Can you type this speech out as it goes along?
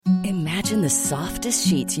Imagine the softest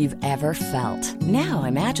sheets you've ever felt. Now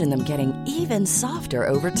imagine them getting even softer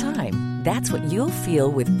over time. That's what you'll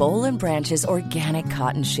feel with Boll & Branch's organic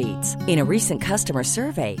cotton sheets. In a recent customer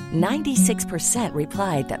survey, 96%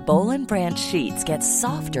 replied that Boll & Branch sheets get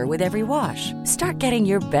softer with every wash. Start getting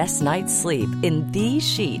your best night's sleep in these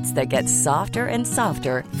sheets that get softer and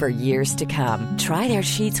softer for years to come. Try their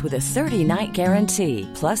sheets with a 30-night guarantee.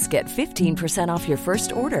 Plus, get 15% off your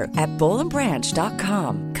first order at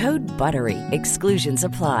bollandbranch.com. Code BUTTERY. Exclusions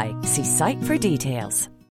apply. See site for details.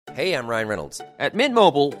 Hey, I'm Ryan Reynolds. At Mint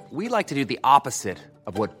Mobile, we like to do the opposite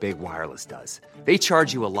of what Big Wireless does. They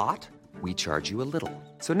charge you a lot, we charge you a little.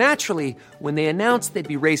 So naturally, when they announced they'd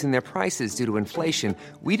be raising their prices due to inflation,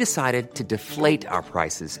 we decided to deflate our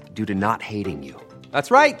prices due to not hating you.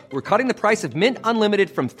 That's right. We're cutting the price of Mint Unlimited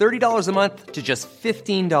from $30 a month to just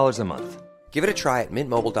 $15 a month. Give it a try at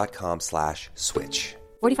mintmobile.com/switch.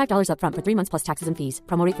 $45 up front for 3 months plus taxes and fees.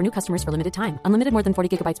 Promo rate for new customers for limited time. Unlimited more than 40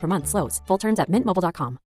 gigabytes per month. Slows full terms at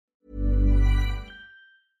mintmobile.com.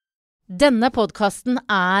 Denne podcasten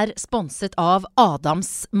sponset av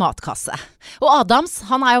Adams matkasse. Og Adams,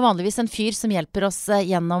 han jo vanligvis en fyr som hjelper oss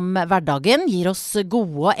gjennom hverdagen, gir oss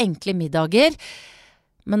gode og enkle middager.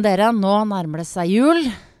 Men dere, nå nærmer det seg jul,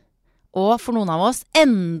 og for noen av oss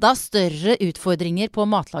enda større utfordringer på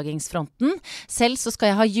matlagingsfronten. Selv så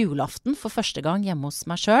skal jeg ha julaften for første gang hjemme hos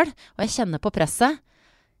meg selv, og jeg kjenner på presset.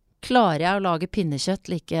 Klarer jeg å lage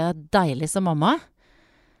pinnekjøtt like deilig som mamma?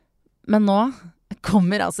 Men nå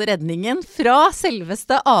kommer altså redningen fra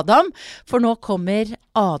selveste Adam, for nå kommer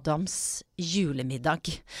Adams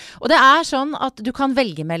julemiddag. Og det sånn at du kan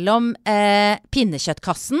velge mellom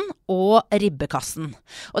pinnekjøttkassen og ribbekassen.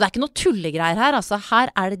 Og det ikke noe tullegreier her, altså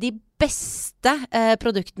her det de beste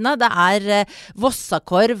produktene. Det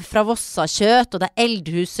Vossakorv fra Vossakjøtt, og det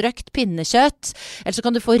eldhusrøkt pinnekjøtt. Eller så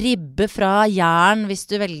kan du få ribbe fra Jæren hvis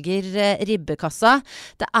du velger ribbekassa.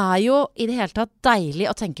 Det jo i det hele tatt deilig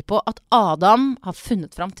å tenke på at Adam har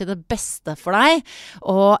funnet fram til det beste for deg,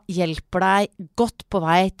 og hjelper deg godt på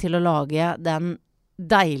vei til å lage den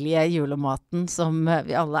deilige julematen som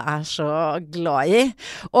vi alle så glad i.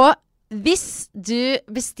 Og hvis du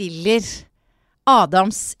bestiller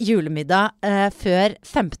Adams julemiddag før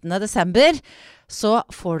 15. desember, så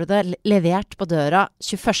får du det levert på døra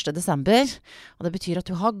 21. desember. Og det betyr at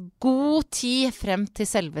du har god tid frem til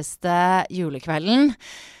selveste julekvelden.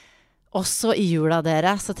 Også i jula,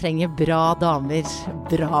 dere, så trenger bra damer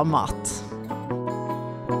bra mat.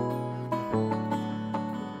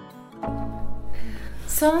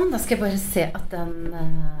 Sånn, da skal jeg bare se at den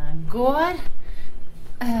går.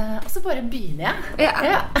 Og så bare begynner jeg.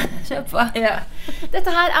 Ja. Kjør på. Ja.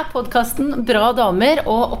 Dette her podcasten Bra Damer,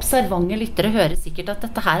 og observante lyttere hører sikkert at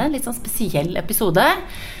dette her en litt sånn spesiell episode.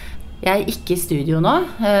 Jeg ikke i studio nå.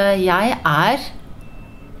 Jeg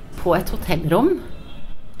på et hotellrom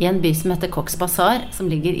i en by som heter Cox's Bazar, som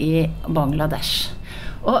ligger i Bangladesh.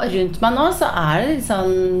 Og rundt meg nå så det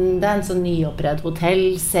sånn, det en sånn nyoppredd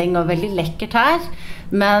hotellseng og veldig lekkert her.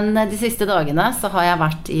 Men de siste dagene så har jeg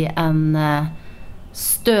vært i en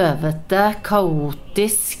støvete,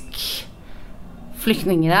 kaotisk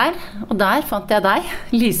flyktninger og der fant jeg deg,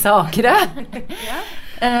 Lisa Akre.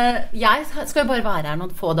 Jeg skal jo bare være her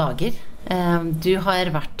noen få dager. Du har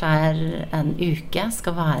vært her en uke,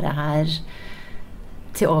 skal være her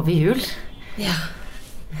til over jul. Ja.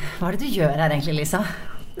 Hva det du gjør her egentlig, Lisa?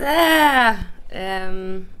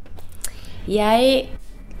 Jeg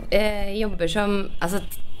jobber som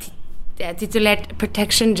titulert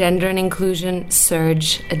Protection, Gender and Inclusion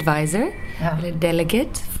Surge Advisor, eller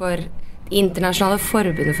Delegate, for Internasjonale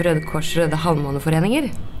Forbundet for Røde Kors og Røde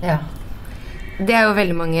Halvmåneforeninger. Ja. Det jo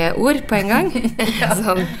veldig mange ord på en gang,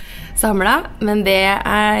 sånn samlet. Men det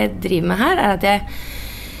jeg driver med her at jeg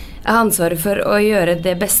har ansvaret for å gjøre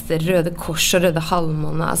det beste Røde Kors og Røde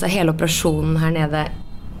Halvmåne, altså hele operasjonen her nede,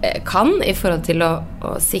 kan i forhold til å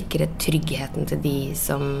sikre tryggheten til de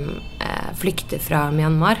som flykter fra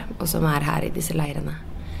Myanmar og som her i disse leirene.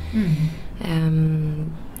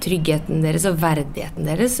 Tryggheten deres og verdigheten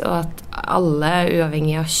deres, og at alle,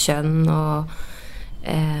 uavhengig av kjønn og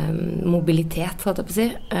mobilitet, holdt jeg på å si,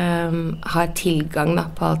 har tilgang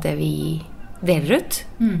på alt det vi deler ut,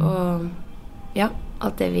 og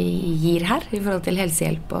alt det vi gir her i forhold til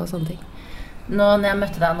helsehjelp og sånne ting. Når jeg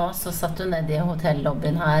møtte deg nå, så satt du nede i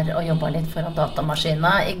hotellobbyen her og jobbet litt foran datamaskinen.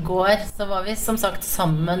 I går så var vi som sagt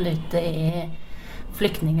sammen ute i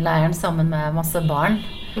flyktningleiren sammen med masse barn.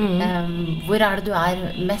 Hvor det du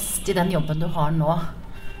mest i den jobben du har nå?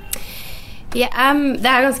 Det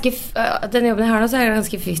ganske den jobben jeg har nå, så det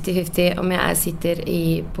ganske 50-50 om jeg sitter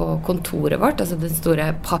på kontoret vårt, altså den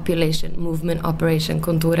store Population Movement Operation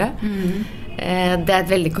kontoret. Det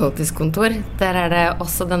et veldig kaotisk kontor. Der det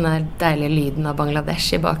også denne deilige lyden av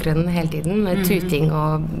Bangladesh i bakgrunnen hele tiden, med tuting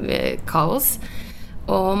og kaos.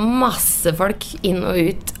 Og masse folk inn og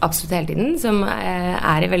ut absolutt hele tiden, som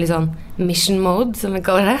i veldig sånn mission mode, som vi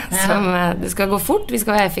kaller det. Som, det skal gå fort, vi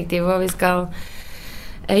skal være effektive, og vi skal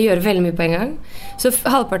gjøre veldig mye på en gang. Så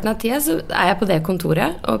halvparten av tida så jeg på det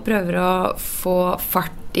kontoret og prøver å få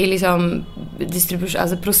fart i liksom distribusjon,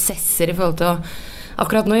 altså prosesser i forhold til å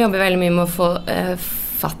akkurat nå jobber jeg veldig mye med å få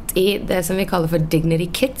fatt i det som vi kaller for dignity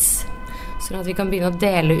kits, sånn at vi kan begynne å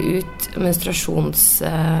dele ut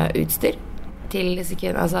menstruasjonsutstyr til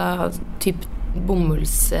altså typ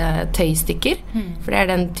bomullstøystykker, for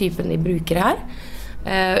det den typen de bruker her,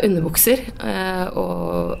 underbukser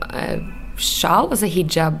og sjal, altså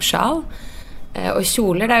hijab-sjal, og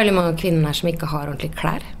kjoler. Det veldig mange kvinner her som ikke har ordentlig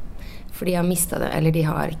klær, for de har mistet det, eller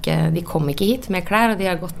de kom ikke hit med klær, og de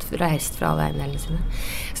har reist fra alle eiendelene sine.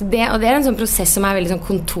 Så og det en sånn prosess som veldig sånn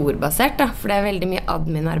kontorbasert, da, for det veldig mye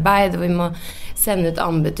admin-arbeid, og vi må sende ut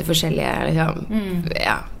anbud til forskjellige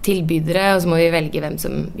tilbydere, og så må vi velge hvem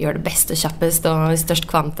som gjør det best og kjappest, og størst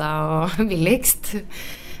kvanta og billigst.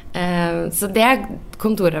 Så det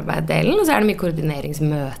kontorarbeiddelen, og så det mye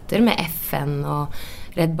koordineringsmøter med FN og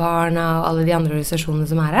Redd Barna og alle de andre organisasjonene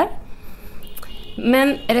som her. Men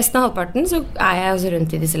resten av halvparten så jeg også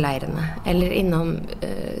rundt i disse leirene, eller innom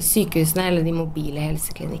sykehusene eller de mobile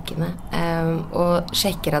helseklinikkene, og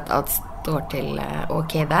sjekker at alt står til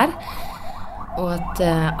ok der, og at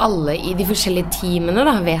alle i de forskjellige teamene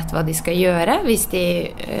da, vet hva de skal gjøre hvis de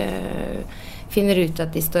finner ut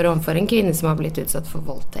at de står overfor en kvinne som har blitt utsatt for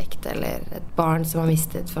voldtekt, eller et barn som har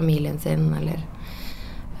mistet familien sin, eller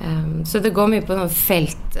så det går mye på noen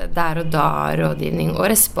felt der og da, rådgivning og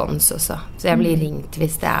respons også, så jeg blir ringt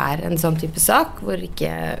hvis det en sånn type sak hvor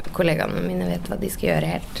ikke kollegaene mine vet hva de skal gjøre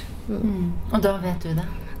helt. Og da vet du det?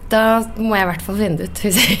 Da må jeg i hvert fall finne det ut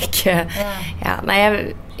hvis jeg ikke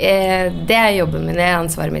det jobben min, det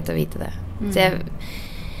ansvaret mitt å vite det. Så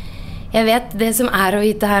jeg vet det som å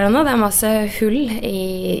vite her og nå, det masse hull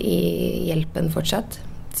i hjelpen fortsatt.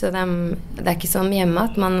 Så det ikke sånn hjemme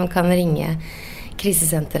at man kan ringe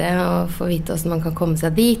krisesenteret og få vite hvordan man kan komme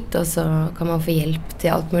seg dit, og så kan man få hjelp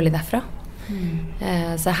til alt mulig derfra.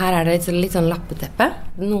 Så her det litt sånn lappeteppe.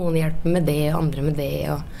 Noen hjelper med det, og andre med det,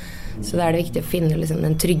 og så da det viktig å finne liksom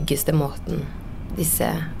den tryggeste måten disse,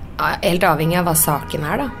 helt avhengig av hva saken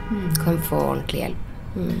da, kan få ordentlig hjelp.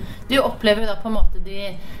 Du opplever da på en måte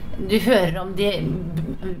du hører om de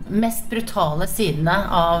mest brutale sidene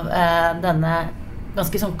av denne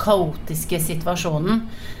ganske sånn kaotiske situasjonen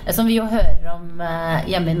som vi jo hører om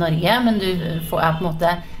hjemme i Norge, men du på en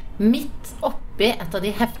måte midt oppi et av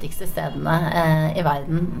de heftigste stedene i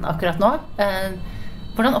verden akkurat nå.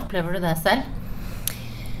 Hvordan opplever du det selv?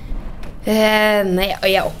 Nei,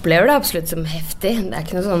 jeg opplever det absolutt som heftig. Det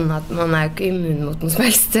ikke noe sånn at man jo ikke immun mot noe som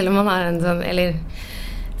helst, eller man har en sånn, eller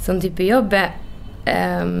sånn type jobb.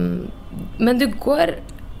 Men du går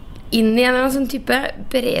inn i en sånn type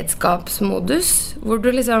beredskapsmodus, hvor du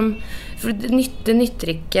liksom, for det nytter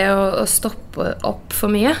ikke å stoppe opp for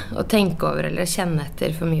mye, og tenke over eller kjenne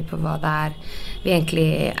etter for mye på hva det vi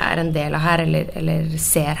egentlig en del av her, eller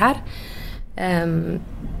ser her.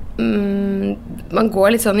 Man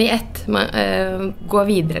går litt sånn i ett, gå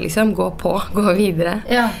videre liksom, gå videre.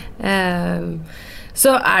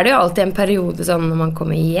 Så det jo alltid en periode sånn når man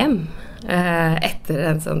kommer hjem etter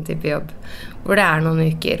en sånn type jobb, hvor det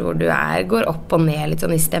noen uker hvor du går opp og ned litt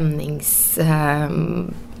sånn i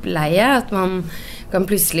stemningsleie, at man kan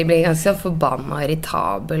plutselig bli ganske forbannet og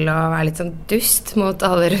irritabel og være litt sånn dust mot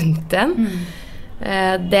alle rundt en.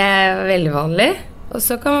 Det veldig vanlig. Og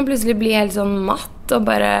så kan man plutselig bli helt sånn matt og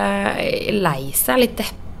bare lei seg, litt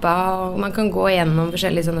deppa, og man kan gå gjennom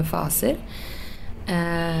forskjellige sånne faser.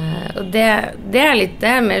 Og det litt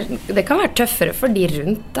det kan være tøffere for de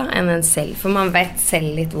rundt da, enn en selv, for man vet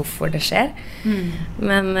selv litt hvorfor det skjer,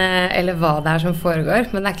 men, eller hva det som foregår,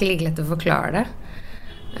 men det ikke like lett å forklare det.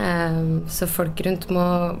 Så folk rundt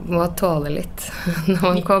må tåle litt når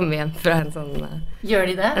man kommer hjem fra en sånn Gjør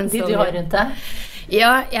de det? De du har rundt deg?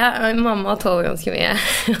 Ja, mamma tåler ganske mye.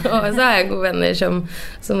 Og så har jeg gode venner som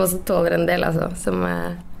også tåler en del, altså, som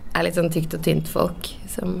litt sånn tykt og tynt folk,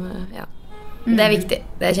 som, ja. Det viktig,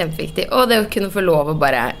 det kjempeviktig. Og det å kunne få lov å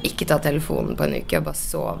bare ikke ta telefonen på en uke og bare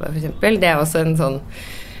sove, for eksempel, det også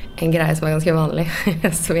en greie som ganske vanlig,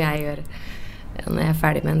 som jeg gjør når jeg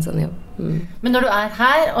ferdig med en sånn jobb. Men når du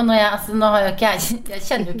her, og når jeg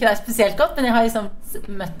kjenner jo ikke deg spesielt godt, men jeg har liksom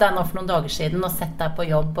møtt deg nå for noen dager siden og sett deg på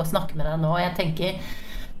jobb og snakket med deg nå, og jeg tenker,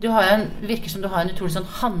 virker som du har en utrolig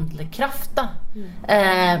sånn handlekraft da,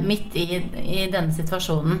 midt i denne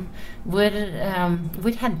situasjonen.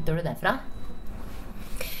 Hvor henter du det fra?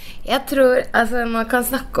 Jeg tror, altså man kan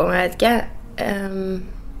snakke om, jeg vet ikke,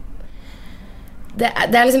 det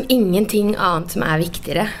liksom ingenting annet som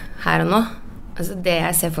viktigere her og nå. Altså det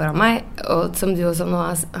jeg ser foran meg, og som du også nå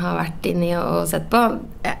har vært inne i og sett på,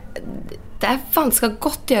 det faen skal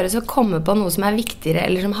godt gjøres å komme på noe som viktigere,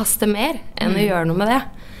 eller som haster mer, enn å gjøre noe med det.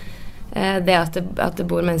 Det at det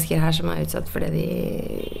bor mennesker her som utsatt for det de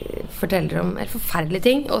forteller om helt forferdelige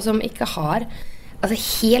ting, og som ikke har altså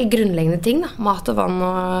helt grunnleggende ting da, mat og vann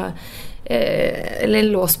og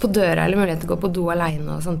eller lås på døra eller mulighet til å gå på do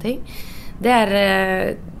alene og sånne ting. Det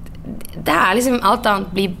liksom alt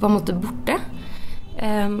annet blir på en måte borte,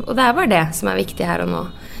 og det bare det som viktig her og nå.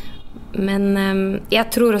 Men jeg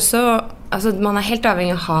tror også altså man helt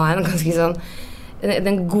avhengig av å ha en ganske sånn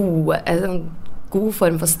en god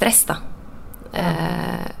form for stress da.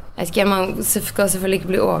 Jeg vet ikke, man skal selvfølgelig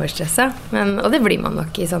ikke bli overstresset, og det blir man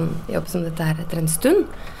nok i sånn jobb som dette her etter en stund.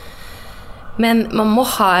 Men man må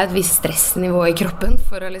ha et visst stressnivå i kroppen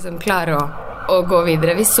for å liksom klare å gå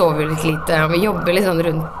videre. Vi sover litt lite, og vi jobber litt sånn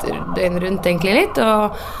døgn rundt egentlig litt,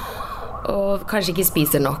 og kanskje ikke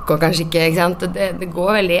spiser nok, og kanskje ikke sant? Det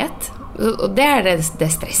går veldig i ett. Og det det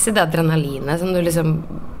stresset, det adrenalinet som du liksom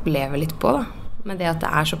lever litt på da. Men det at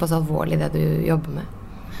det såpass alvorlig det du jobber med.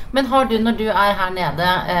 Men har du, når du her nede,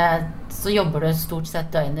 så jobber du stort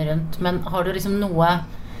sett døgnet rundt, men har du liksom noe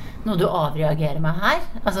du avreagerer med her?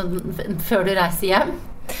 Altså, før du reiser hjem?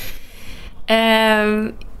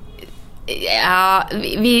 Ja,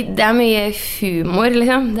 det mye humor,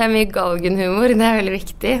 liksom. Det mye galgenhumor, det veldig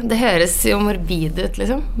viktig. Det høres jo morbid ut,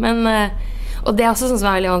 liksom. Men, og det også sånn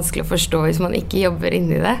som veldig vanskelig å forstå hvis man ikke jobber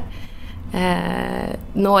inni det.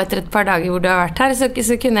 Nå etter et par dager hvor du har vært her,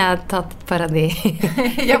 så kunne jeg tatt et par av de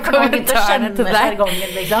kommentarene til deg.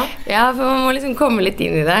 Liksom. Ja, for man må liksom komme litt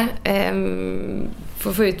inn i det.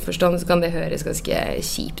 For utforstående så kan det høres ganske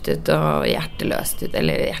kjipt ut og hjerteløst ut,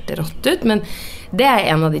 eller hjerterått ut, men det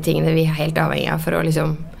en av de tingene vi helt avhengig av for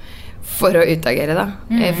å utagere da.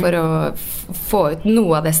 For å få ut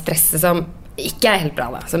noe av det stresset som ikke helt bra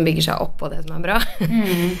da, som bygger seg opp på det som bra.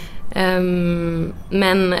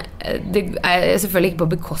 Men det selvfølgelig ikke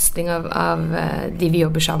på bekostning av de vi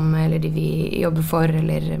jobber sammen med, eller de vi jobber for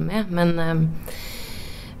eller med,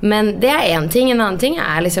 men det en ting. En annen ting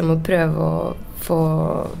liksom å prøve å få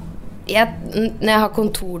når jeg har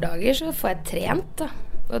kontordager så får jeg trent da.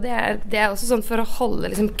 Og det også sånn for å holde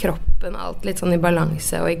liksom kroppen alt litt sånn i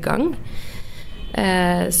balanse og i gang.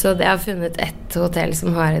 Så jeg har funnet et hotell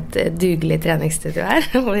som har et dugelig treningsstudio her,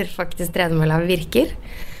 hvor faktisk tredemølla virker.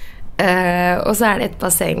 Og så det et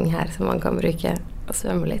basseng her som man kan bruke og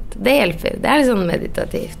svømme litt. Det hjelper. Det litt sånn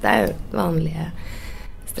meditativt. Det vanlige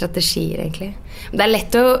strategier egentlig. Men det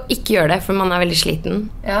lett å ikke gjøre det, for man veldig sliten.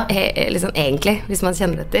 Ja. Liksom egentlig, hvis man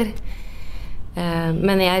kjenner etter.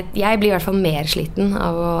 Men jeg blir i hvert fall mer sliten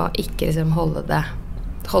av å ikke liksom holde det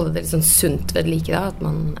liksom sunt ved like da, at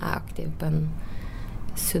man aktiv på en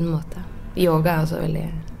sunn måte. Yoga også veldig...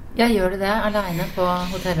 Ja, gjør du det alene på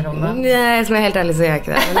hotellrommet? Nei, som helt ærlig så gjør jeg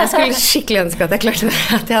ikke det. Men jeg skulle skikkelig ønske at jeg klarte det,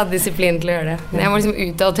 at jeg hadde disiplin til å gjøre det. Men jeg må liksom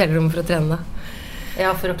ut av hotellrommet for å trene da.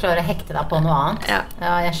 Ja, for å klare å hekte deg på noe annet. Ja,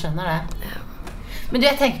 jeg skjønner det. Ja. Men du,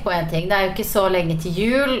 jeg tenker på en ting. Det jo ikke så lenge til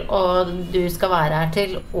jul, og du skal være her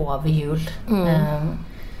til over jul.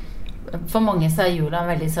 For mange så jula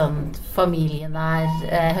veldig sånn familienær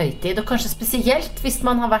høytid, og kanskje spesielt hvis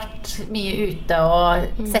man har vært mye ute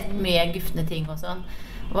og sett mye gufne ting og sånn.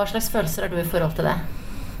 Hva slags følelser har du i forhold til det?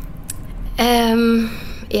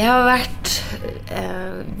 Jeg har vært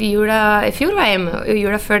i fjor var jeg hjemme, og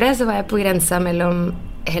jula før det så var jeg på grensa mellom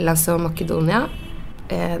Hellas og Makedonia,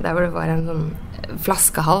 der hvor det var en sånn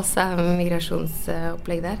flaskehals av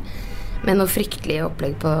migrasjonsopplegg der, med noe fryktelig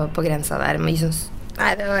opplegg på grensa der,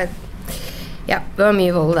 det var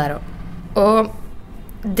mye vold der også. Og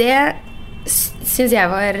det synes jeg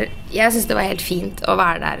synes det var helt fint å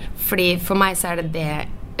være der, fordi for meg så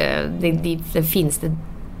den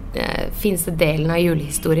fineste delen av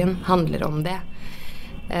julehistorien handler om det,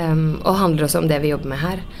 og handler også om det vi jobber med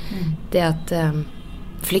her. Det at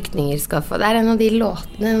flyktninger skal få, det en av de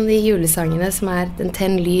låtene, en av de julesangene som den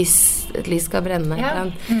tenn lys, et lys skal brenne,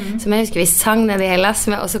 som jeg husker vi sang nede i Hellas,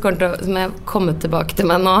 som jeg kommet tilbake til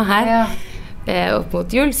meg nå her, opp mot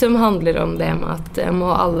jul, som handler om det med at må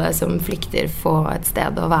alle som flykter få et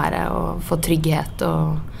sted å være og få trygghet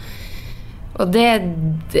og Og jeg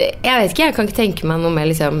vet ikke, jeg kan ikke tenke meg noe mer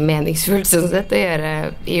liksom, meningsfullt sånn sett å gjøre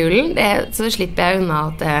I julen. Så slipper jeg unna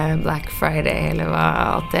at det Black Friday, eller hva,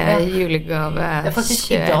 at det julegave Det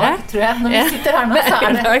faktisk I dag, tror jeg. Når vi sitter her nå,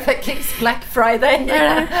 så det fuckings Black Friday.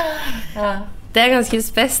 Det ganske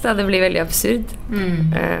spes, da. Det blir veldig absurd.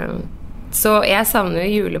 Så jeg savner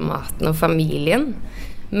jo julematen og familien,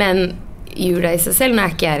 men jula I seg selv, når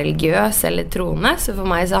jeg ikke religiøs eller troende, så for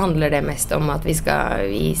meg så handler det mest om at vi skal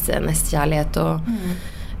vise nestekjærlighet og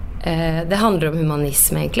det handler om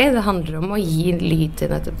humanisme egentlig, det handler om å gi lyd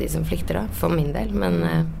til nettopp de som flykter da, for min del, men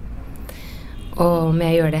og om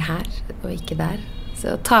jeg gjør det her og ikke der,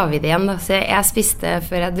 så tar vi det igjen da, så jeg spiste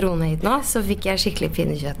før jeg dro ned hit nå, så fikk jeg skikkelig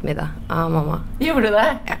pinnekjøttmiddag av mamma. Gjorde du det?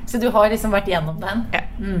 Ja. Så du har liksom vært gjennom den? Ja.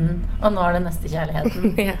 Og nå det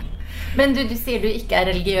nestekjærligheten? Ja. Men du sier du ikke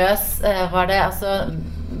religiøs, var det, altså,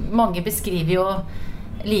 mange beskriver jo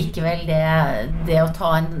likevel det å ta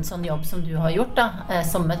en sånn jobb som du har gjort da,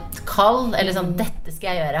 som et kall, eller sånn, dette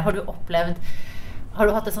skal jeg gjøre. Har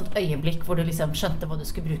du hatt et sånt øyeblikk hvor du liksom skjønte hva du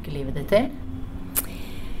skulle bruke livet ditt til?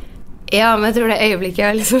 Ja, men jeg tror det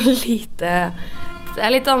øyeblikket liksom lite,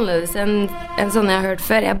 det litt annerledes enn sånn jeg har hørt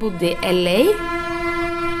før. Jeg bodde I LA,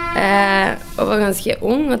 og var ganske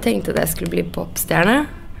ung, og tenkte at jeg skulle bli popstjerne.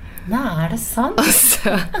 Nei, det sant?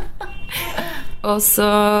 Og så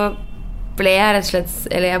ble jeg rett og slett,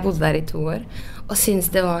 eller jeg bodde der I 2 år, og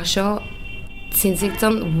syntes det var så sinnssykt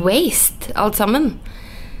sånn waste, alt sammen.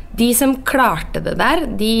 De som klarte det der,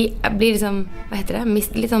 de blir liksom, hva heter det,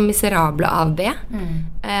 litt sånn miserable av det.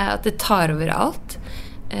 At det tar over alt.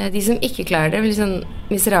 De som ikke klarer det, blir sånn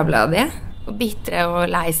miserable av det. Og bittre og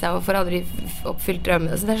lei seg og får aldri oppfylt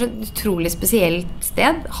drømmene. Så det så utrolig spesielt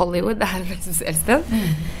sted. Hollywood, det et veldig spesielt sted.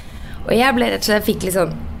 Og jeg ble rett og slett, fikk litt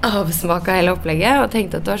sånn avsmak av hele opplegget, og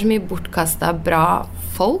tenkte at det var så mye bortkastet bra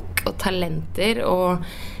folk og talenter og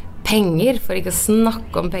penger, for ikke å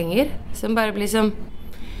snakke om penger, som bare blir som,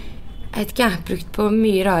 jeg vet ikke, brukt på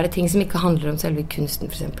mye rare ting som ikke handler om selve kunsten,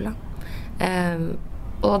 for eksempel.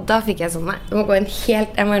 Og da fikk jeg sånn, nei, jeg må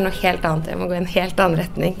gjøre noe helt annet, jeg må gå I en helt annen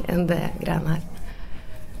retning enn det greiene her.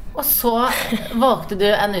 Og så valgte du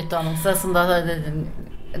en utdannelse som da,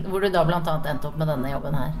 hvor du da blant annet endte opp med denne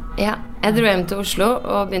jobben her. Ja, jeg dro hjem til Oslo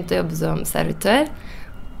og begynte å jobbe som servitør,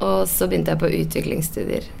 og så begynte jeg på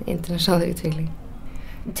utviklingsstudier, internasjonal utvikling.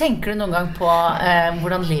 Tenker du noen gang på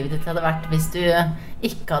hvordan livet ditt hadde vært hvis du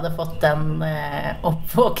ikke hadde fått den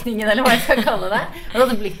oppvåkningen, eller hva jeg skal kalle det? Hva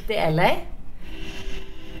hadde du blitt I LA?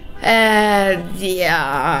 Ja...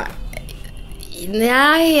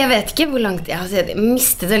 Nei, jeg vet ikke hvor langt jeg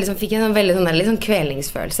mistet det, liksom, fikk en veldig sånn, litt sånn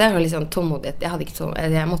kvelingsfølelse og litt sånn tommodighet.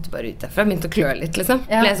 Jeg måtte bare ut derfra, jeg begynte å klø litt liksom.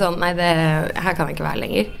 Ja. Ble sånn, nei, her kan jeg ikke være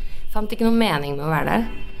lenger. Fant ikke noe mening med å være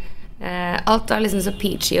der. Alt var liksom så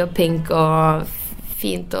peachy og pink og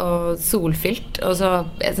fint og solfylt, og så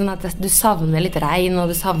sånn at du savner litt regn, og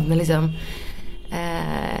du savner liksom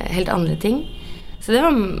helt andre ting. Så det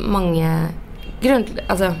var mange grunner,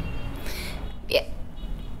 altså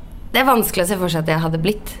det vanskelig å se for seg at jeg hadde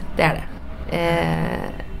blitt, det det.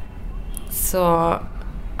 Så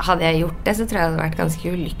hadde jeg gjort det, så tror jeg hadde vært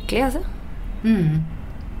ganske ulykkelig, altså.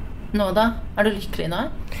 Nå da? Du lykkelig nå?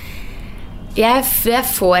 Jeg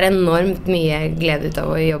får enormt mye glede ut av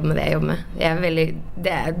å jobbe med det jeg jobber med.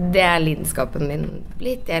 Det lidenskapen min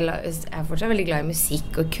blitt. Jeg fortsatt veldig glad I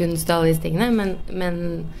musikk og kunst og alle disse tingene,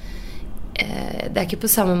 men det ikke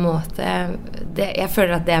på samme måte. Jeg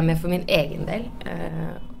føler at det mer for min egen del,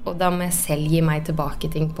 og da må jeg selv gi meg tilbake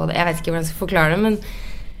ting på det. Jeg vet ikke hvordan jeg skal forklare det, men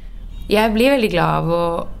jeg blir veldig glad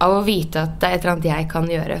av å vite at det et eller annet jeg kan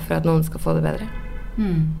gjøre for at noen skal få det bedre.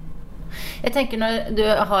 Jeg tenker når du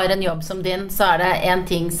har en jobb som din, så det en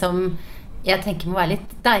ting som jeg tenker må være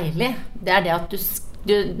litt deilig. Det det at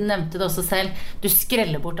du nevnte det også selv, du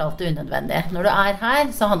skreller bort alt det unødvendige. Når du her,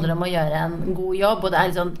 så handler det om å gjøre en god jobb, og det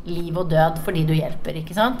liksom liv og død fordi du hjelper,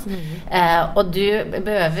 ikke sant? Og du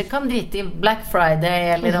kan drite I Black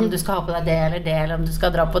Friday, eller om du skal ha på deg det eller det, eller om du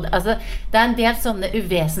skal dra på det. Altså, det en del sånne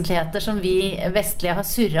uvesentligheter som vi vestlige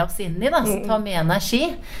har surret oss inn I, da, som tar med energi.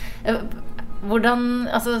 Hvordan,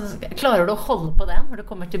 altså, klarer du å holde på det når du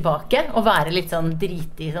kommer tilbake, og være litt sånn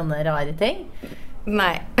dritig I sånne rare ting?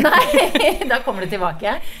 Nei, da kommer du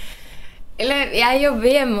tilbake. Eller jeg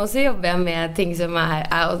jobber hjemme, og så jobber jeg med ting som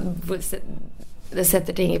det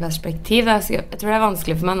setter ting I perspektiv. Jeg tror det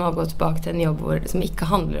vanskelig for meg nå å gå tilbake til en jobb som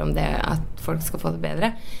ikke handler om det at folk skal få det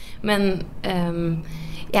bedre. Men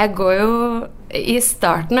jeg går jo I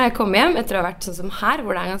starten når jeg kommer hjem, etter å ha vært sånn som her,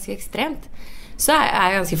 hvor det ganske ekstremt, så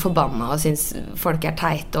jeg ganske forbannet og synes folk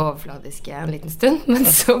teite og overfladiske en liten stund, men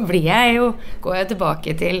så går jeg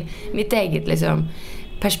tilbake til mitt eget liksom,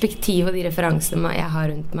 perspektiv og de referansene jeg har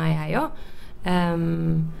rundt meg, jeg også.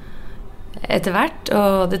 etter hvert,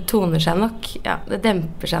 og det toner seg nok, det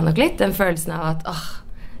demper seg nok litt, den følelsen av at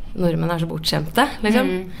nordmenn så bortskjemte, liksom.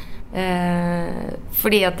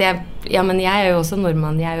 Fordi at men jeg jo også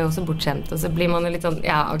nordmann, jeg jo også bortskjemt, og så blir man jo litt sånn,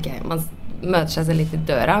 ok, man møter seg selv litt i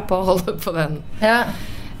døra på å holde på den.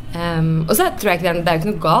 Og så tror jeg ikke det jo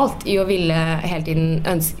ikke noe galt i å ville hele tiden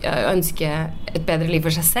ønske et bedre liv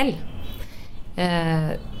for seg selv.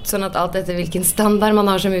 Sånn at alt etter hvilken standard man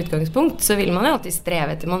har som utgangspunkt, så vil man jo alltid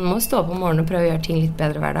streve etter. Man må stå opp om morgenen og prøve å gjøre ting litt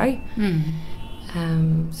bedre hver dag.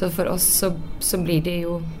 Så for oss så blir det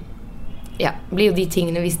jo blir jo de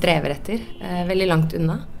tingene vi strever etter veldig langt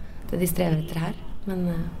unna det de strever etter her.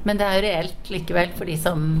 Men det jo reelt likevel for de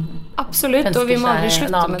som absolutt, og vi må aldri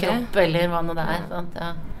slutte med kropp, det. Eller hva nå det sant?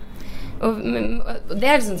 Og det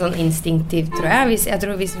liksom sånn instinktivt, tror jeg. Jeg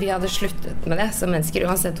tror hvis vi hadde sluttet med det som mennesker,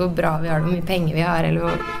 uansett hvor bra vi har det, hvor mye penger vi har, eller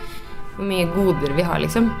hvor mye goder vi har,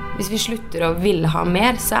 liksom. Hvis vi slutter å ville ha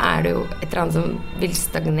mer, så det jo et eller annet som vil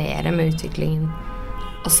stagnere med utviklingen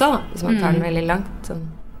også, hvis man tar den veldig langt. Sånn.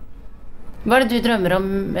 Hva det du drømmer om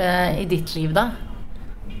i ditt liv, da?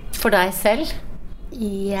 For deg selv?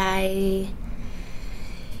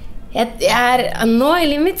 Nå i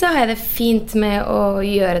livet mitt så har jeg det fint med å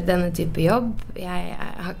gjøre denne type jobb. Jeg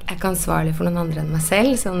ikke ansvarlig for noen andre enn meg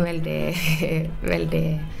selv, sånn veldig, veldig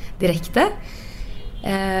direkte.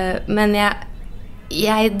 Men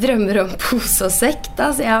jeg drømmer om pose og sekk, da,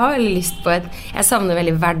 så jeg har veldig lyst på jeg savner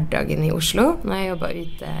veldig hverdagen i Oslo, når jeg jobbet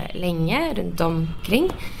ute lenge, rundt omkring.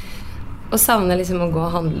 Og savner liksom å gå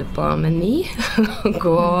og handle på Meny, og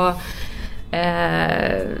gå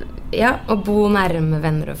og bo nærme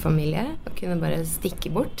venner og familie og kunne bare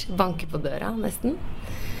stikke bort, banke på døra nesten.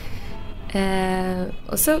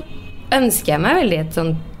 Og så ønsker jeg meg veldig et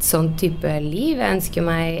sånn type liv. Jeg ønsker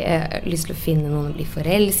meg lyst til å finne noen å bli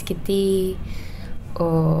forelsket i,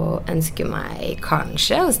 og ønsker meg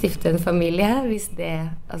kanskje å stifte en familie, hvis det,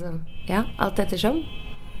 alt ettersom.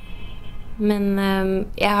 Men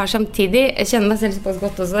jeg har samtidig, jeg kjenner meg selv såpass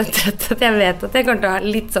godt også etter at jeg vet at jeg kommer til å ha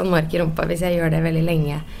litt sånn mark i rumpa hvis jeg gjør det veldig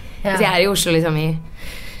lenge. Hvis jeg i Oslo liksom i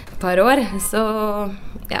et par år, så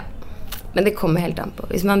men det kommer helt an på.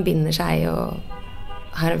 Hvis man binder seg og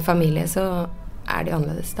har en familie, så det jo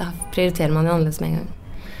annerledes. Da prioriterer man jo annerledes med en gang.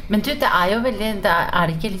 Men du, det jo veldig, det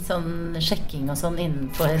ikke litt sånn sjekking og sånn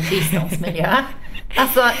innenfor bistandsmiljøet?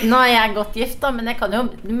 Altså, nå jeg godt gift da, men jeg kan jo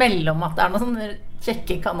melde om at det noen sånne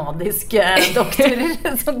kjekke kanadiske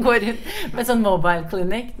doktorer som går rundt med sånn mobile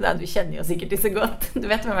clinic. Du kjenner jo sikkert disse godt. Du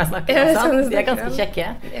vet hvem jeg snakker om, sant? De ganske kjekke.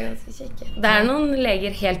 Det noen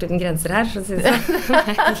leger helt uten grenser her, så synes jeg.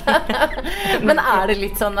 Men det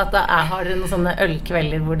litt sånn at har dere noen sånne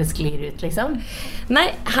ølkvelder hvor det sklir ut, liksom? Nei,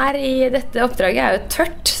 her i dette oppdraget jo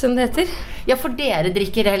tørt, som det heter. Ja, for dere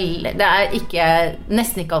drikker det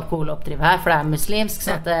nesten ikke alkoholoppdriv her, for det muslimsk,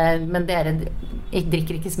 sånn men dere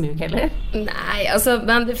drikker ikke smug heller? Nei,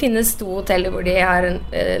 men det finnes 2 hoteller hvor de har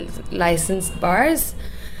licensed bars,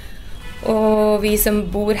 og vi som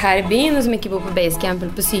bor her i byen, og som ikke bor på basecamp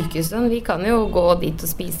eller på sykehuset, vi kan jo gå dit og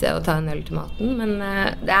spise og ta en øl til maten, men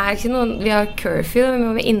det ikke noen, vi har curfew, vi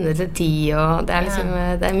må være inne til 10, og det liksom,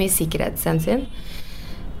 det mye sikkerhetshensyn.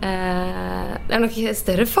 Det nok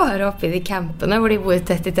større fare oppe i de campene hvor de bor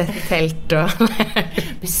tett i telt og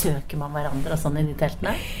besøker man hverandre og sånn i de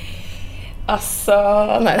teltene?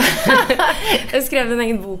 Nei. Jeg skrev en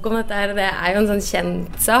egen bok om dette her, og det jo en sånn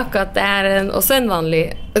kjent sak at det også en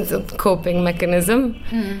vanlig coping mechanism,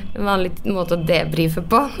 en vanlig måte å debrife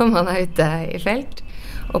på når man ute i felt.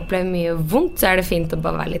 Opplever mye vondt, så det fint å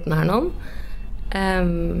bare være litt nær noen,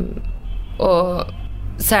 og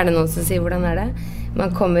så det noen som sier hvordan det?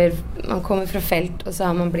 Man kommer fra felt, og så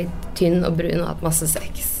har man blitt tynn og brun og hatt masse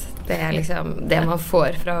sex. Det liksom det man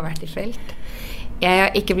får fra å ha vært i felt. Jeg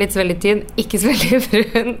har ikke blitt så veldig tynn, ikke så veldig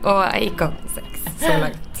brun, og ikke hatt sex så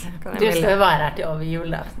langt. Du skal jo være her til over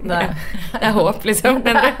jul, da. Det håp, liksom.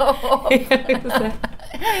 Det håp.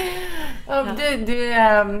 Du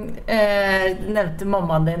nevnte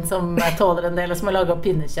mammaen din som tåler en del og som har laget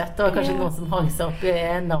pinnekjøtt. Det var kanskje noen som hang seg opp i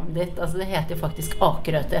navnet ditt. Det heter jo faktisk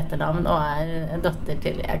Akerøt etternavn og en datter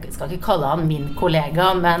til, jeg skal ikke kalle han min kollega,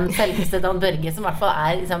 men selveste Dan Børge, som i hvert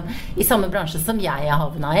fall liksom, i samme bransje som jeg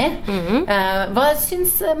havnet i. Hva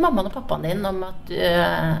syns mammaen og pappaen din om at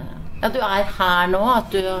du her nå, at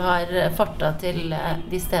du har fartet til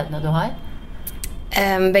de stedene du har?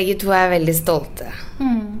 Begge to veldig stolte.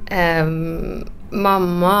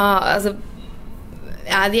 Mamma,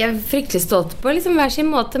 de fryktelig stolte på liksom hver sin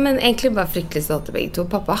måte, men egentlig bare fryktelig stolte begge to.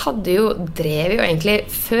 Pappa drev jo egentlig,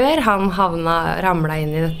 før han ramlet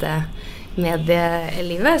inn i dette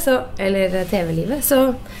medielivet, eller TV-livet,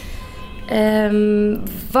 så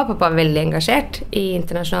var pappa veldig engasjert i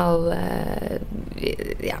internasjonal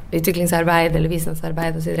utviklingsarbeid eller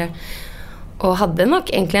bistandsarbeid og så videre. Og hadde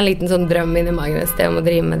nok egentlig en liten sånn drøm inni magen et sted om å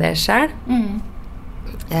drive med det selv.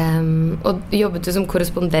 Og jobbet jo som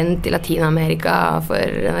korrespondent i Latinamerika for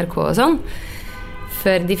NRK og sånn.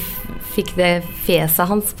 Før de fikk det fjeset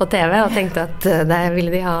hans på TV og tenkte at der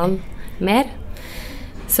ville de ha han mer.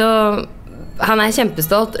 Så han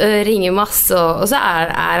kjempestolt, ringer masse, og så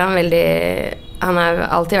han veldig... Han har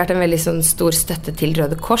alltid vært en veldig sånn stor støtte til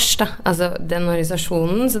Røde Kors, da. Altså den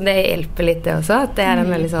organisasjonen, så det hjelper litt det også. At det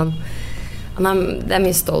en veldig sånn... det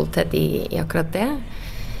mye stolthet i akkurat det.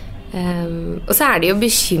 Og så de jo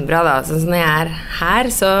bekymret da, sånn som når jeg her,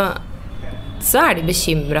 så de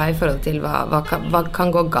bekymret i forhold til hva kan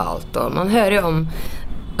gå galt, og man hører jo om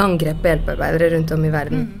angrep på hjelpearbeidere rundt om i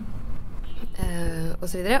verden. Og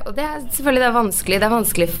så videre. Og det selvfølgelig vanskelig. Det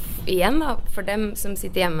vanskelig igjen da, for dem som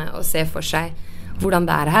sitter hjemme og ser for seg hvordan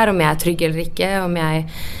det her, om jeg trygg eller ikke, om jeg...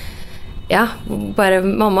 Ja, bare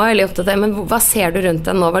mamma veldig opptatt av, men hva ser du rundt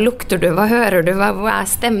deg nå? Hva lukter du? Hva hører du? Hva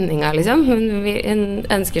stemningen, liksom? Hun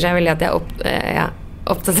ønsker seg veldig at jeg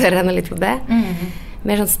oppdaterer henne litt på det.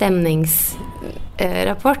 Mer sånn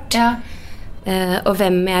stemningsrapport. Og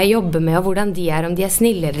hvem jeg jobber med, og hvordan de om de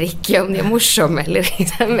snille eller ikke, om de morsomme, eller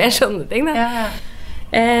liksom, mer sånne ting, da.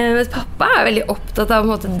 Men pappa veldig opptatt av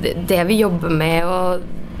en måte, det vi jobber med, og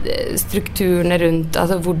strukturene rundt,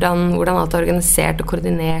 altså hvordan alt organisert og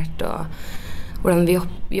koordinert, og hvordan vi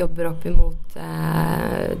jobber opp imot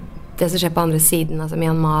det som skjer på andre siden, altså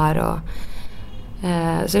Myanmar, og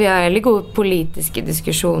så vi har veldig gode politiske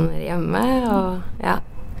diskusjoner hjemme, og ja.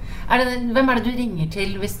 Hvem det du ringer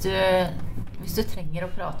til hvis du trenger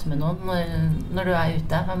å prate med noen når du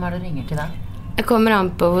ute? Hvem det du ringer til deg? Jeg kommer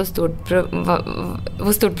an på hvor stort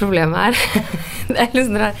problemet det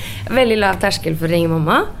liksom veldig lav terskel for å ringe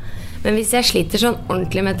mamma, men hvis jeg sliter sånn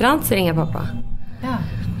ordentlig med et eller annet, så ringer jeg pappa. Ja.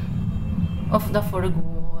 Og da får du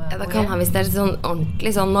god da kan han, hvis det sånn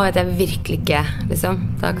ordentlig sånn, nå vet jeg virkelig ikke, liksom,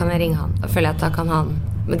 da kan jeg ringe han. Da føler jeg at da kan han,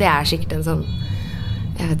 men det sikkert en sånn,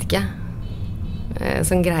 jeg vet ikke,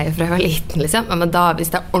 sånn greie fra jeg var liten, liksom. Ja, men da,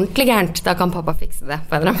 hvis det ordentlig gærent, da kan pappa fikse det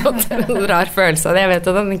på en eller annen måte. En rar følelse av det. Jeg vet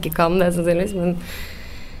at han ikke kan det, sannsynligvis,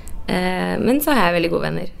 men så har jeg veldig gode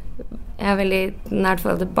venner. Jeg har veldig nært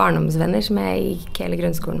forhold til barndomsvenner som jeg gikk hele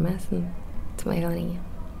grunnskolen med, som jeg kan ringe.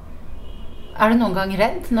 Du noen gang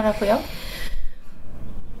redd når du på jobb?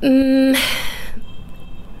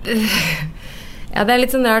 Ja, det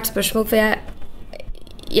litt sånn rart spørsmål, for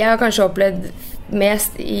jeg har kanskje opplevd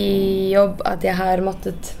mest i jobb at jeg har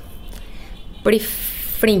måttet bli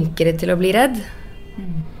flinkere til å bli redd.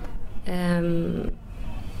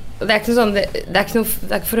 Og det ikke sånn, det ikke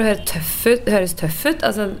for å høres tøff ut,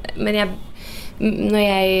 altså, men når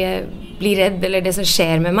jeg blir redd, eller det som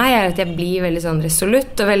skjer med meg, at jeg blir veldig sånn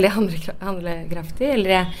resolutt og veldig handlekraftig,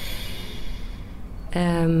 eller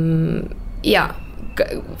jeg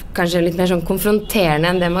kanskje litt mer sånn konfronterende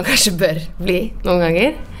enn det man kanskje bør bli noen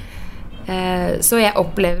ganger. Så jeg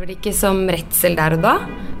opplever det ikke som redsel der og da,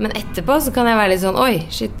 men etterpå så kan jeg være litt sånn, oi,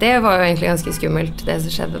 shit, det var jo egentlig ganske skummelt det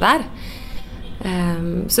som skjedde der.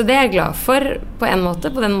 Så det jeg glad for på en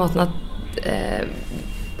måte, på den måten at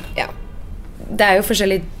ja, det jo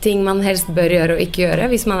forskjellige ting man helst bør gjøre og ikke gjøre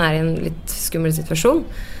hvis man i en litt skummel situasjon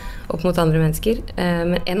opp mot andre mennesker,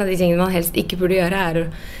 men en av de tingene man helst ikke burde gjøre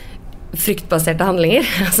fryktbaserte handlinger,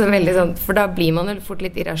 altså veldig sånn, for da blir man jo fort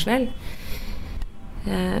litt irrasjonell.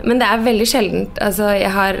 Men det veldig sjeldent, altså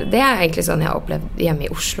det egentlig sånn jeg har opplevd hjemme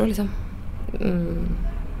i Oslo, liksom.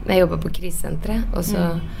 Jeg jobbet på krisesenteret, og så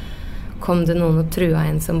kom det noen og trua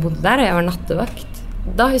en som bodde der, og jeg var nattevakt.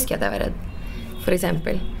 Da husker jeg at jeg var redd, for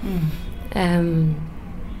eksempel.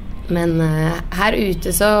 Men her ute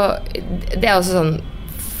så, det også sånn,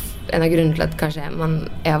 en av grunnene til at kanskje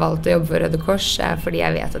jeg har valgt å jobbe for Røde Kors fordi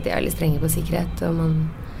jeg vet at de veldig strenge på sikkerhet, og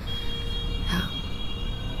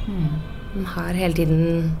man har hele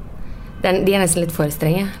tiden de nesten litt for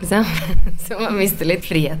strenge, liksom. Så man mister litt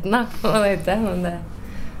friheten da, men det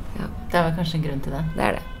det vel kanskje en grunn til det. Det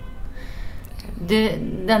det.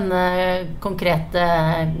 Denne konkrete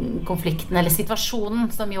konflikten, eller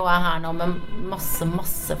situasjonen som jo her nå med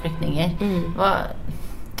masse flyktninger,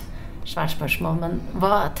 svært spørsmål, men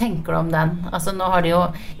hva tenker du om den? Altså nå har de jo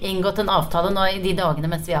inngått en avtale nå i de dagene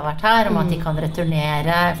mens vi har vært her, om at de kan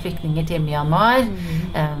returnere flyktninger til Myanmar.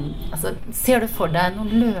 Altså, ser du for deg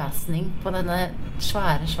noen løsning på denne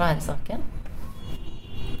svære saken?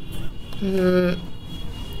 Jeg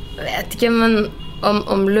vet ikke, men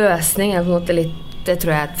om løsning på en måte litt, det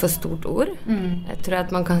tror jeg et for stort ord. Jeg tror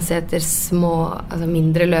at man kan se etter altså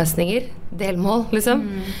mindre løsninger, delmål, liksom.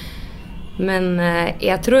 Men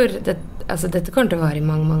jeg tror altså dette kommer til å vare I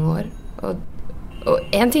mange, mange år. Og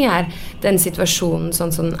en ting den situasjonen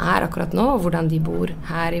sånn som den akkurat nå, og hvordan de bor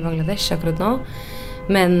her I Bangladesh akkurat nå,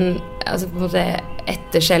 men altså på en måte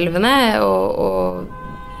etterskjelvene og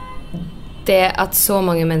det at så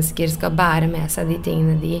mange mennesker skal bære med seg de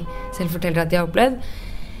tingene de selv forteller at de har opplevd,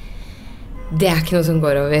 det ikke noe som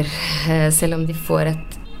går over, selv om de får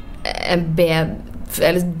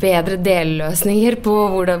bedre delløsninger på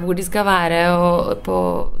hvor de skal være, og på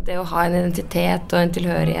det å ha en identitet og en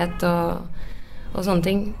tilhørighet og sånne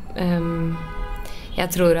ting. Jeg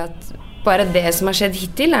tror at bare det som har skjedd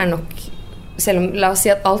hittil nok, selv om, la oss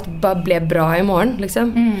si at alt bare ble bra I morgen,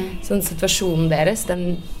 liksom. Sånn situasjonen deres,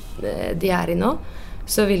 den de I nå,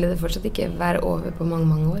 så ville det fortsatt ikke være over på mange,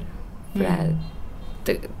 mange år. For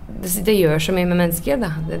det gjør så mye med mennesker,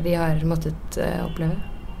 da, det de har måttet oppleve.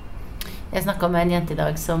 Jeg snakket med en jente I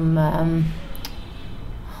dag som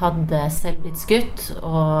hadde selv blitt skutt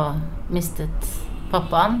og mistet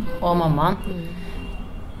pappaen og mammaen.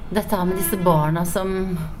 Dette her med disse barna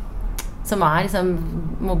som liksom,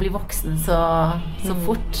 må bli voksne så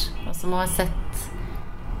fort, og som har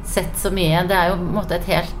sett så mye. Det jo på en måte et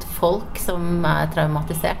helt folk som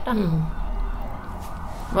traumatisert, da.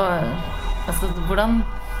 Hvordan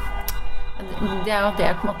det jo det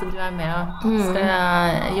på en måte du med og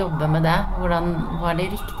skal jobbe med det. Hva de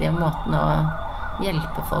riktige måtene å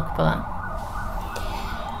hjelpe folk på det?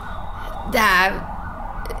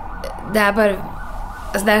 Det bare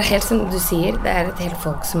altså det helt som du sier, det et helt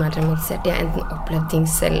folk som traumatisert. De har enten opplevd ting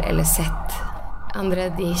selv eller sett andre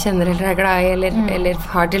de kjenner eller glad I eller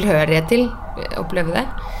har tilhørighet til oppleve det.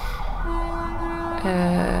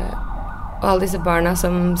 Og alle disse barna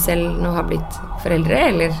som selv nå har blitt foreldre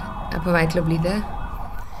eller på vei til å bli det,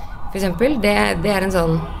 for eksempel, det en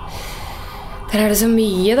sånn, der det så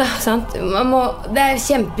mye da, sant? Det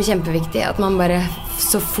kjempeviktig at man bare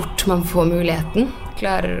så fort man får muligheten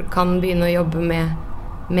kan begynne å jobbe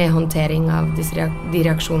med håndtering av de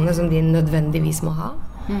reaksjonene som de nødvendigvis må ha.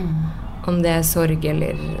 Om det sorg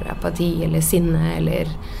eller apati eller sinne eller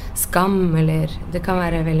skam, eller det kan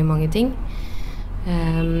være veldig mange ting.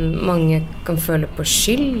 Mange kan føle på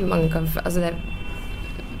skyld, altså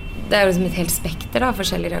det jo liksom et helt spekter av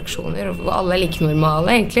forskjellige reaksjoner, og alle like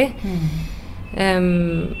normale egentlig.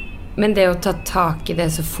 Men det å ta tak I det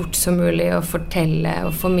så fort som mulig, og fortelle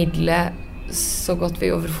og formidle så godt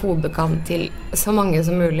vi overhodet kan til så mange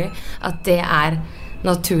som mulig, at det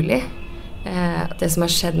naturlig, at det som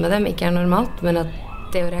har skjedd med dem ikke normalt, men at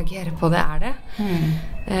det å reagere på det det.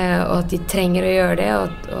 Og at de trenger å gjøre det,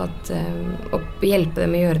 og hjelpe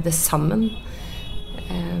dem å gjøre det sammen.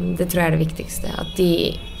 Det tror jeg det viktigste.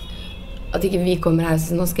 At ikke vi kommer her og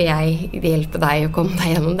sier, nå skal jeg hjelpe deg å komme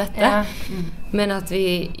deg gjennom dette. Men at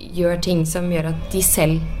vi gjør ting som gjør at de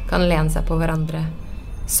selv kan lene seg på hverandre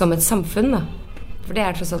som et samfunn, da. For det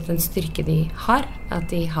tross alt en styrke de har, at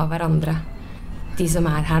de har hverandre. De som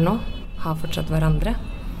her nå, har fortsatt hverandre.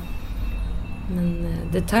 Men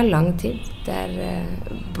det tar lang tid. Det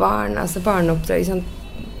barneoppdrag, sånn,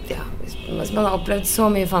 ja, hvis man har opplevd så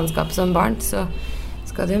mye faenskap som barn, så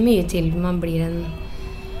skal det jo mye til man blir en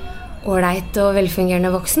ålreit og velfungerende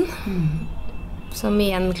voksen, som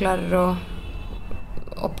igjen klarer å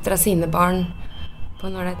oppdra sine barn på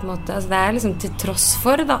en ålreit måte. Altså det liksom til tross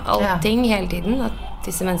for da, allting hele tiden, at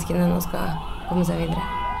disse menneskene nå skal komme seg videre.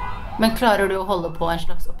 Men klarer du å holde på en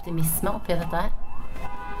slags optimisme oppi dette her?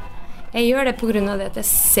 Jeg gjør det på grunn av det at jeg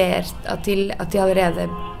ser at de allerede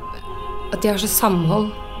at de har så samhold.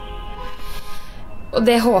 Og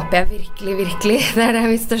det håper jeg virkelig. Det det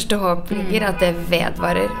mitt største håp ligger, at det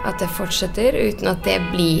vedvarer, at det fortsetter, uten at det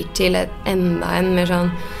blir til enda en mer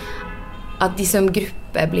sånn, at de som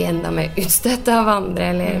gruppe blir enda mer utstøtt av andre,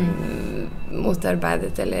 eller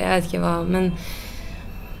motarbeidet, eller jeg vet ikke hva,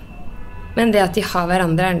 men det at de har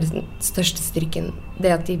hverandre den største styrken.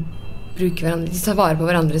 Det at de bruker hverandre, de tar vare på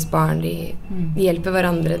hverandres barn, de hjelper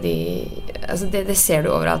hverandre, altså det ser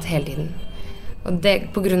du overalt hele tiden. Og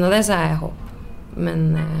på grunn av det så jeg håp. Men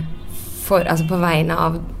altså på vegne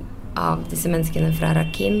av disse menneskene fra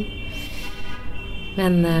Rakhine.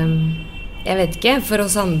 Men jeg vet ikke, for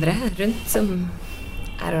oss andre rundt som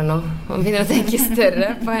I don't know, man begynner å tenke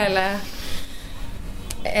større på hele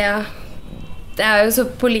det jo så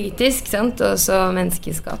politisk, sant, og så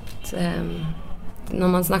menneskeskapt når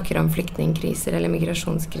man snakker om flyktningkriser eller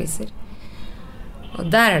migrasjonskriser. Og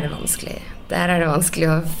der det vanskelig. Der det vanskelig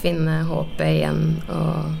å finne håpet igjen,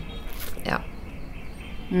 og ja.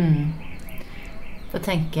 Så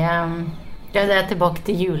tenker jeg det tilbake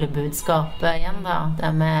til julebudskapet igjen da,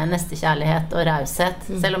 det med nestekjærlighet og raushet,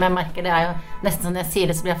 selv om jeg merker det jo nesten sånn jeg sier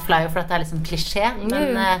det så blir jeg flau for at det liksom klisjé,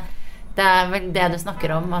 men Det vel det du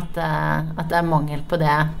snakker om, at det mangel på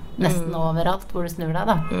det nesten overalt hvor du snur deg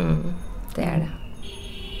da. Det det.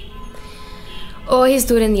 Og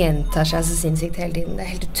historien gjentar seg så sinnssykt hele tiden. Det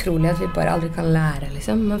helt utrolig at vi bare aldri kan lære,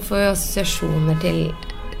 liksom. Man får jo assosiasjoner til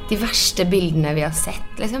de verste bildene vi har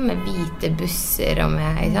sett, liksom, med hvite busser og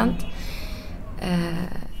med, ikke sant?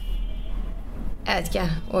 Jeg vet ikke,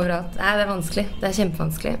 overalt. Nei, det vanskelig. Det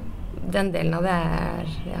kjempevanskelig. Den delen av det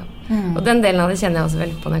ja. Og den delen av det kjenner jeg også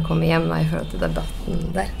veldig på når jeg kommer hjem da, i forhold til debatten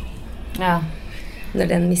der. Ja. Når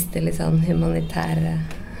den mister litt sånn humanitær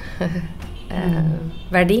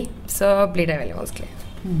verdi, så blir det veldig vanskelig.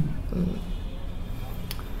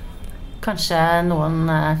 Kanskje noen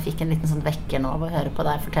fikk en liten sånn vekker nå av å høre på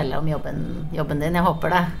deg fortelle om jobben din. Jeg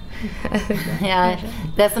håper det.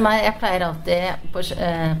 Det som jeg pleier alltid på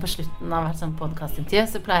slutten av et sånt podcastintervju,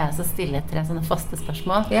 så pleier jeg å stille 3 sånne faste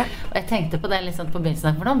spørsmål. Og jeg tenkte på det litt sånn på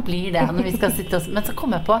begynnelsen, hvordan blir det når vi skal sitte men så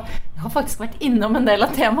kom jeg på, jeg har faktisk vært innom en del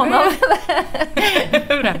av temaene.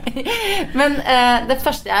 Men det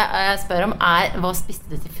første jeg spør om hva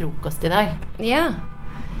spiste du til frokost i dag? Ja,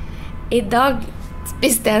 i dag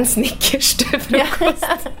spiste jeg en Snickers til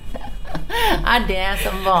frokost. Det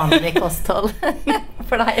som vanlig kosthold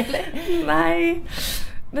for deg, eller? Nei,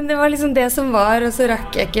 men det var liksom det som var, og så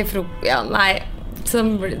rakk jeg ikke frokost. Ja, nei,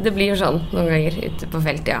 det blir jo sånn noen ganger ute på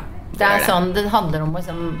feltet, ja. Det sånn, det handler om å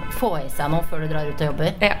liksom, få i seg noe før du drar ut og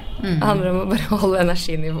jobber. Ja, det handler om å bare holde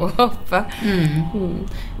energinivået oppe.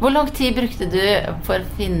 Hvor lang tid brukte du for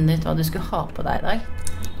å finne ut hva du skulle ha på deg i dag?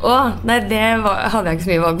 Nei, det hadde jeg ikke så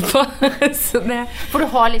mye valg på. For du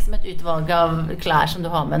har liksom et utvalg av klær som du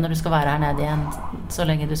har med når du skal være her nede igjen så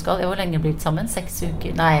lenge du skal. Hvor lenge blir det sammen? 6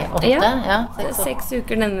 uker? Nei, 8? Ja, 6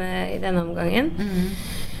 uker i denne omgangen.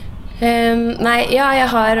 Nei, ja,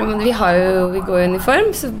 vi går jo i uniform,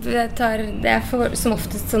 så det som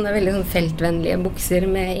oftest sånne veldig sånn feltvennlige bukser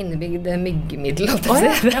med innebygd myggemiddel,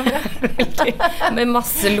 med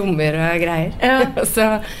masse lommer og greier. Så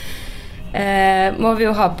må vi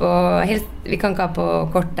jo ha på vi kan ikke ha på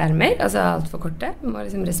kortermer, altså alt for korte. Vi må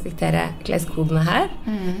liksom respektere kleskodene her.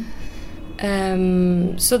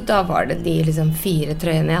 Så da var det de liksom 4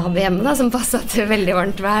 trøyene jeg hadde hjemme da, som passet til veldig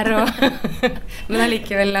varmt vær men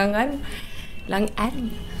allikevel lang erm.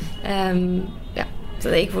 Ja, så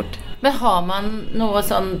det gikk fort. Men har man noe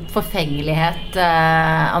sånn forfengelighet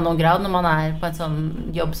av noen grad når man på en sånn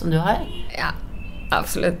jobb som du har? Ja,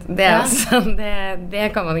 absolutt. Det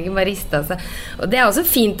kan man ikke bare riste av seg. Og det også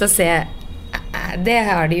fint å se. Det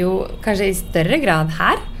har de jo kanskje i større grad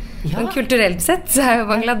her. Men kulturelt sett så jo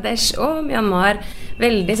Bangladesh og Myanmar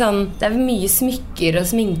veldig sånn, det mye smykker og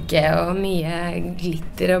sminke og mye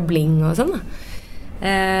glitter og bling og sånn da.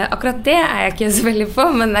 Akkurat det jeg ikke så veldig på,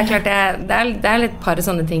 men det klart det litt par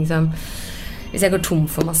sånne ting som hvis jeg går tom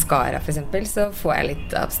for mascara for eksempel, så får jeg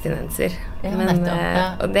litt abstinenser.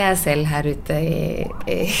 Og det selv her ute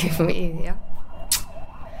ja.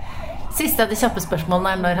 Siste av de kjappe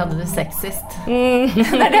spørsmålene når hadde du sex sist? Det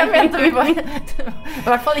det jeg mente vi bare i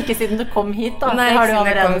hvert fall ikke siden du kom hit da. Nei, det har du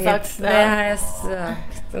allerede sagt. Det har jeg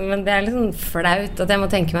sagt. Men det litt sånn flaut at jeg må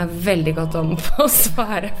tenke meg veldig godt om på å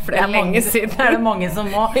svare, for det lenge siden. Det det mange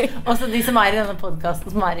som må. Også de som i denne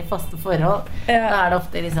podcasten som i faste forhold, da det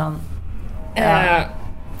ofte litt sånn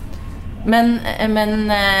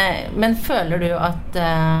men føler du at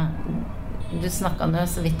du snakket nå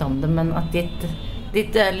så vidt om det, men at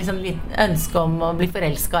ditt liksom, ønske om å bli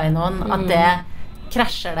forelsket i noen, at det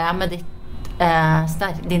krasjer det med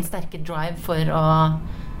din sterke drive for å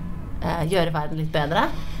gjøre verden litt bedre?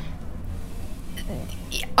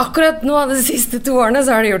 Akkurat nå av de siste 2 årene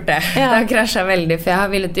så har det gjort det. Det har krasjet veldig, for jeg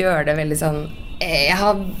har villet gjøre det veldig sånn jeg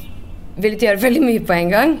har villet gjøre veldig mye på en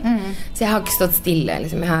gang, så jeg har ikke stått stille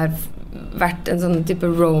liksom. Jeg har vært en sånn type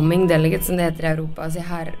roaming delegate som det heter i Europa, så jeg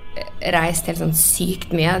har reist helt sånn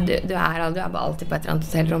sykt mye. Du alltid på et eller annet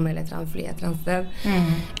hotellrom eller et eller annet fly et eller annet sted,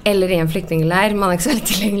 eller i en flyktningleir. Man ikke så veldig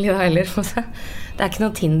tilgjengelig da heller. Det ikke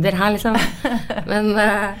noe Tinder her liksom. Men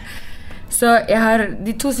så jeg har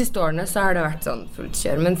de 2 siste årene så har det vært sånn fullt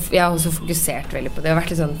kjør, men jeg har også fokusert veldig på det. Jeg har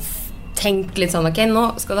vært litt sånn tenkt litt sånn, ok, nå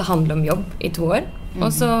skal det handle om jobb i 2 år,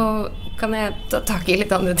 og så kan jeg ta tak i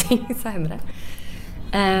litt andre ting senere.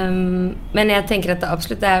 Men jeg tenker at det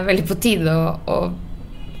absolutt veldig på tide å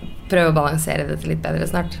prøve å balansere dette litt bedre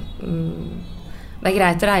snart. Det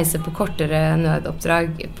greit å reise på kortere nødoppdrag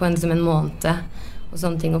på som en måned og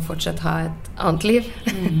sånne ting, og fortsatt ha et annet liv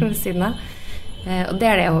ved siden av. Og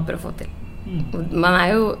det det jeg håper å få til. Man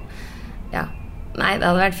jo nei, det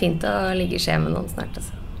hadde vært fint å ligge i skje med noen snart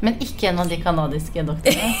altså. Men ikke en av de kanadiske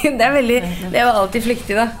doktorene? Det var alltid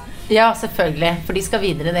flyktig da. Ja, selvfølgelig, for de skal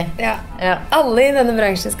videre de. Ja. Alle i denne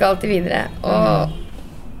bransjen skal alltid videre. Og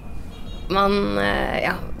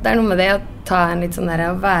det noe med det å ta en litt sånn der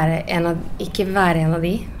ikke være en av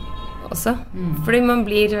de også. Fordi man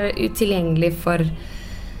blir utilgjengelig for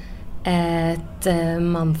et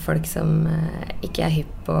mannfolk som ikke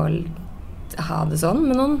hypp på å ha det sånn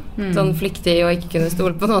med noen. Sånn flyktig og ikke kunne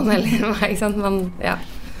stole på noen eller ikke sant?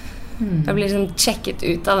 Jeg blir sånn checket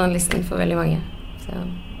ut av den listen for veldig mange. Så.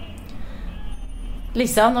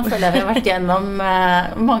 Lisa, nå føler jeg vi har vært gjennom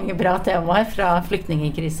mange bra temaer fra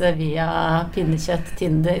flyktningekrise via pinnekjøtt,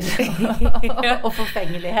 Tinder og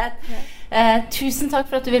forfengelighet. Tusen takk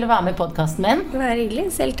for at du ville være med i podcasten min. Det var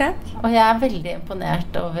hyggelig, selv takk. Og jeg veldig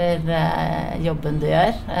imponert over jobben du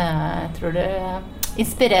gjør. Jeg tror du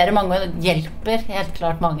inspirerer mange og hjelper helt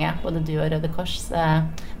klart mange, både du og Røde Kors. Så jeg er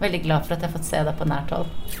veldig glad for at jeg har fått se deg på nært hold.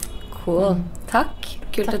 Cool. Takk.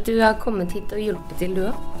 Kult at du har kommet hit og hjulpet til, du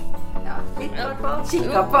også. Ja, litt i hvert fall.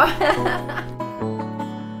 Kikka på.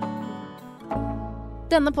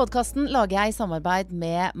 Denne podcasten lager jeg i samarbeid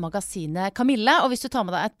med magasinet Kamille, og hvis du tar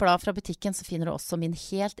med deg et blad fra butikken, så finner du også min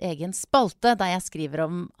helt egen spalte, der jeg skriver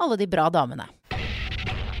om alle de bra damene.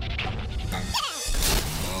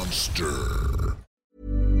 Monster.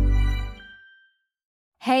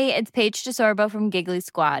 Hey, it's Paige DeSorbo from Giggly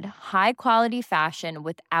Squad. High quality fashion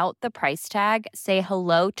without the price tag. Say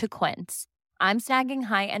hello to Quince. I'm snagging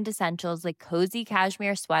high-end essentials like cozy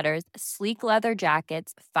cashmere sweaters, sleek leather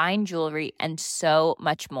jackets, fine jewelry, and so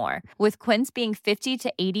much more. With Quince being 50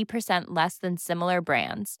 to 80% less than similar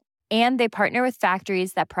brands. And they partner with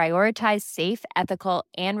factories that prioritize safe, ethical,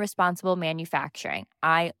 and responsible manufacturing.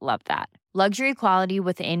 I love that. Luxury quality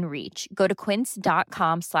within reach. Go to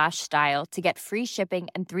quince.com/style to get free shipping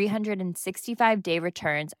and 365-day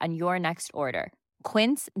returns on your next order.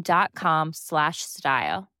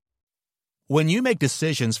 Quince.com/style. When you make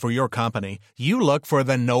decisions for your company, you look for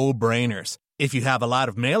the no-brainers. If you have a lot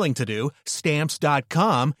of mailing to do,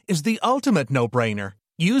 Stamps.com is the ultimate no-brainer.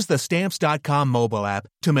 Use the Stamps.com mobile app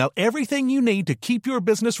to mail everything you need to keep your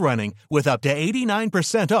business running with up to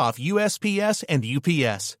 89% off USPS and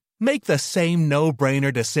UPS. Make the same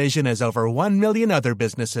no-brainer decision as over 1 million other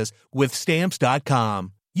businesses with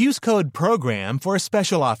Stamps.com. Use code PROGRAM for a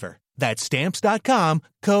special offer. That's Stamps.com,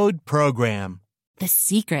 code PROGRAM. The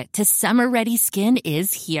secret to summer-ready skin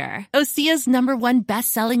is here. Osea's #1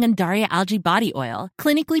 best-selling Undaria Algae Body Oil,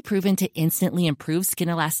 clinically proven to instantly improve skin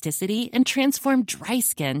elasticity and transform dry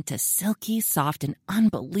skin to silky, soft, and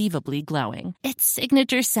unbelievably glowing. Its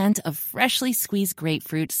signature scent of freshly squeezed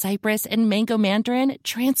grapefruit, cypress, and mango mandarin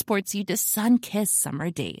transports you to sun-kissed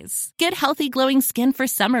summer days. Get healthy, glowing skin for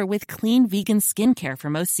summer with clean vegan skincare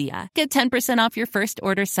from Osea. Get 10% off your first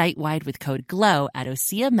order site-wide with code GLOW at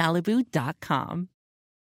OseaMalibu.com.